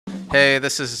Hey,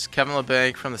 this is Kevin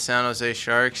Labanc from the San Jose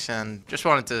Sharks, and just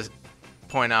wanted to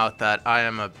point out that I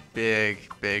am a big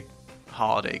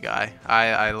holiday guy.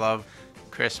 I love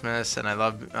Christmas and I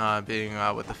love being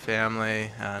with the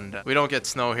family, and we don't get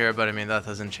snow here, but I mean, that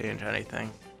doesn't change anything.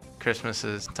 Christmas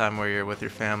is a time where you're with your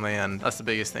family, and that's the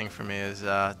biggest thing for me is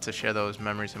to share those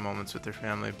memories and moments with your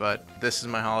family. But this is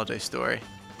my holiday story.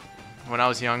 When I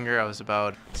was younger, I was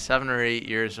about 7 or 8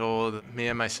 years old. Me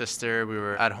and my sister, we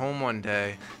were at home one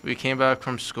day. We came back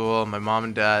from school. My mom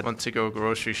and dad went to go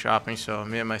grocery shopping, so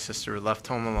me and my sister were left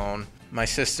home alone. My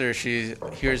sister, she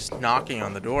hears knocking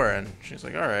on the door, and she's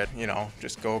like, all right,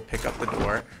 just go pick up the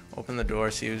door, open the door,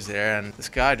 see who's there. And this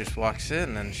guy just walks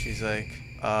in, and she's like,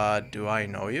 do I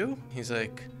know you? He's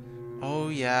like, oh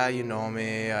yeah, you know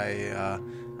me.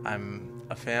 I'm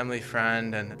a family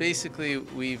friend, and basically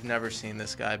we've never seen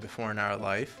this guy before in our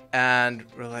life. And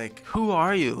we're like, who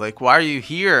are you? Like, why are you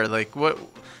here? Like, what?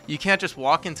 You can't just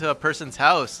walk into a person's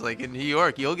house. Like in New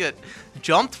York, you'll get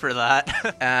jumped for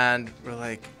that. And we're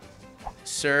like,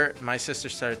 sir, my sister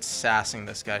started sassing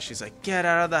this guy. She's like, get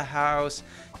out of the house.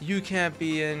 You can't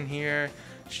be in here.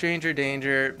 Stranger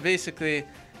danger, basically.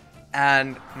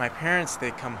 And my parents,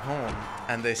 they come home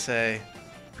and they say,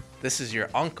 this is your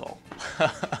uncle.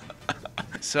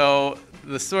 So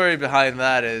the story behind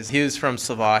that is he was from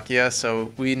Slovakia,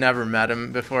 so we never met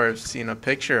him before. I've seen a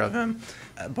picture of him.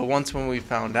 But once when we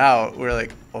found out, we were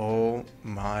like, oh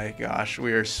my gosh,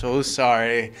 we are so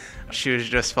sorry. She was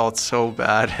just felt so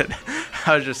bad. And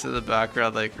I was just in the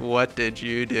background like, what did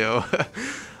you do?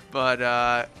 But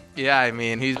yeah, I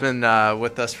mean, he's been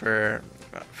with us for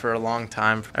a long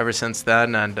time, ever since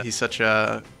then. And he's such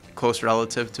a close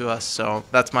relative to us. So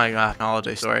that's my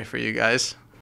holiday story for you guys.